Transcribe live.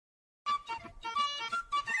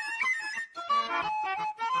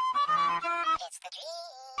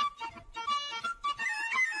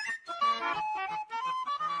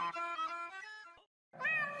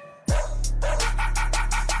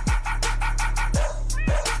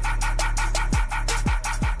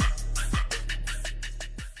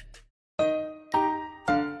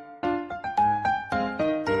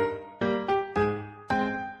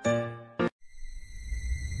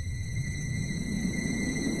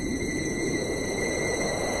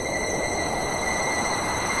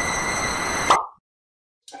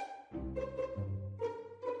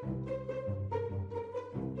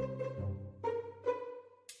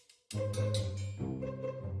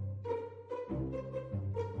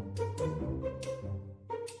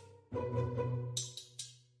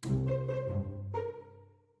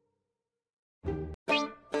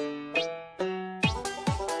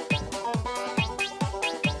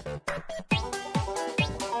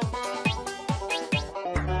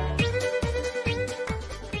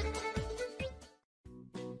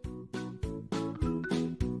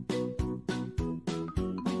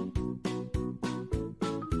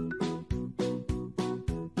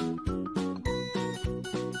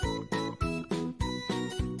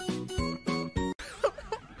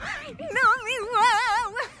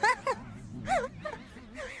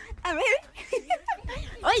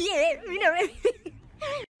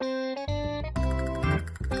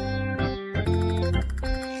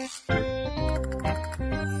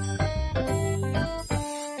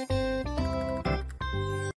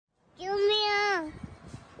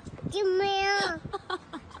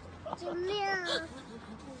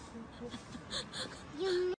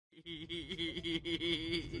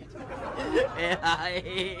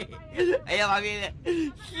Ella va bien.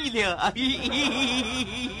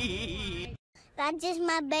 That's just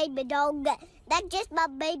my baby dog. That's just my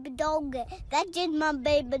baby dog. That's just my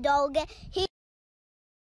baby dog. He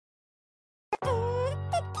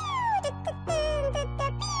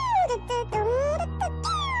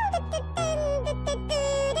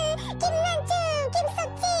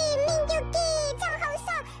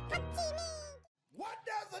What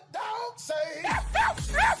does a dog say?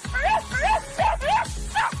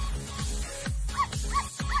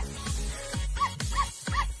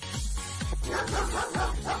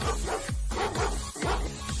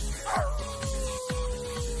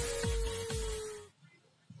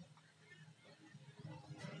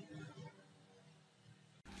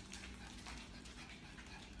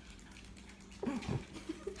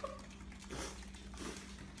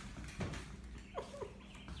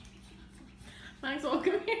 Maxwell,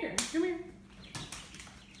 come here. Come here.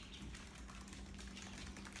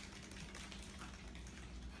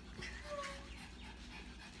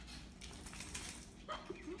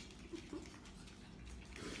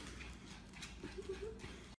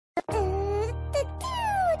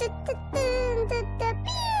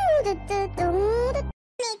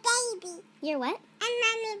 baby. You're what? I'm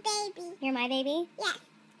mommy baby. You're my baby? Yes.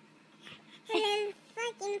 And I'm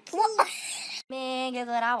fucking cute. Man, guess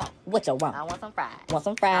what I want? What you want? I want some fries. Want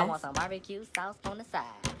some fries? I want some barbecue sauce on the side.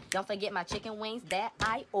 Don't forget my chicken wings that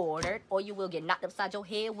I ordered, or you will get knocked upside your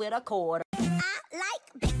head with a quarter. I like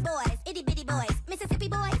big boys, itty bitty boys, Mississippi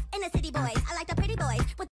boys, inner city boys. I like the pretty boys.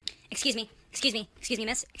 Excuse me,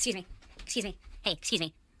 miss. Excuse me. Hey, excuse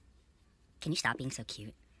me. Can you stop being so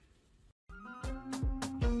cute?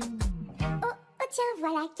 Oh, tiens,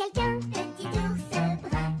 voilà quelqu'un. Petit ours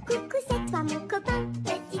brun. Coucou, c'est toi mon copain.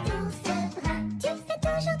 Petit ours brun. Tu fais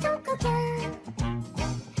toujours ton coquin.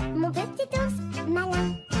 Mon petit ours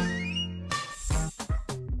malin.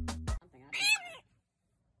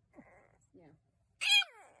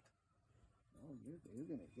 Oh, you're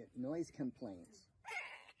gonna get noise complaints.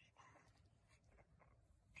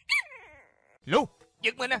 Lu,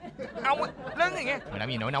 giật mình à. Ông á, lớn này nghe. Mày làm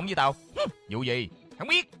gì nổi nóng với tao? Vụ gì? Không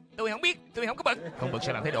biết, tôi không có bực. Không bực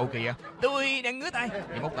sao làm thái độ kìa. Tôi đang ngứa tay.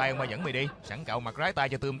 Mày móc tay ông ba dẫn mày đi. Sẵn cậu mặc rái tay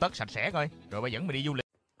cho tươm tất sạch sẽ coi. Rồi ba dẫn mày đi du lịch.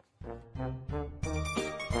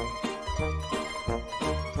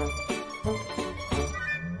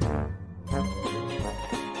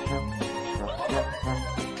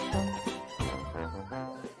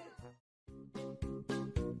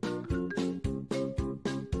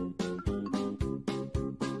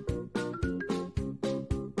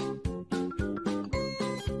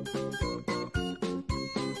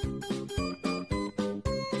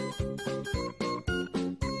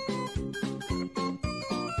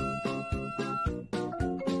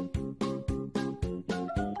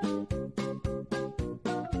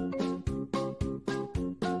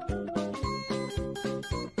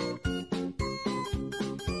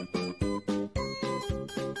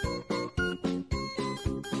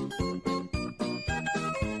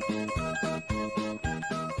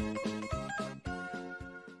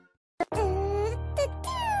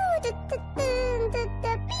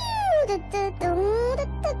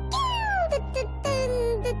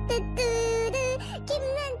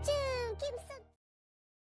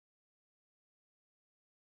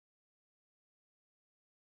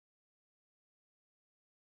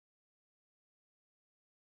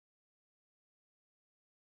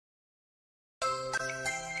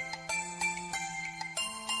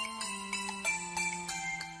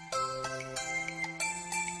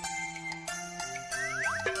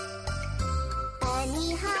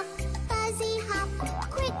 Bunny hop, fuzzy hop,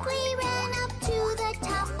 quickly ran up to the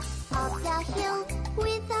top of the hill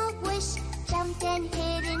with a whoosh, jumped and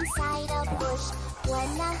hid inside a bush.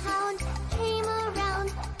 When the hound came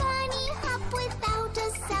around, Bunny hop without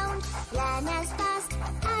a sound ran as fast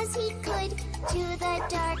as he could to the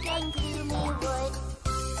dark and gloomy wood.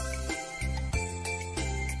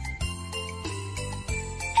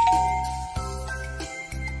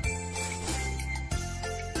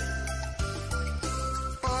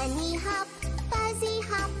 Bunny hop, fuzzy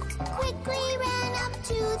hop, quickly ran up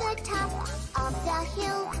to the top of the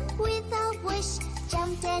hill with a whoosh,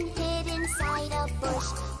 jumped and hid inside a bush.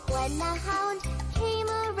 When the hound came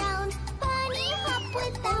around, Bunny hop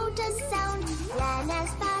without a sound ran as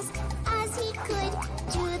fast as he could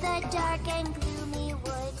to the dark and gloomy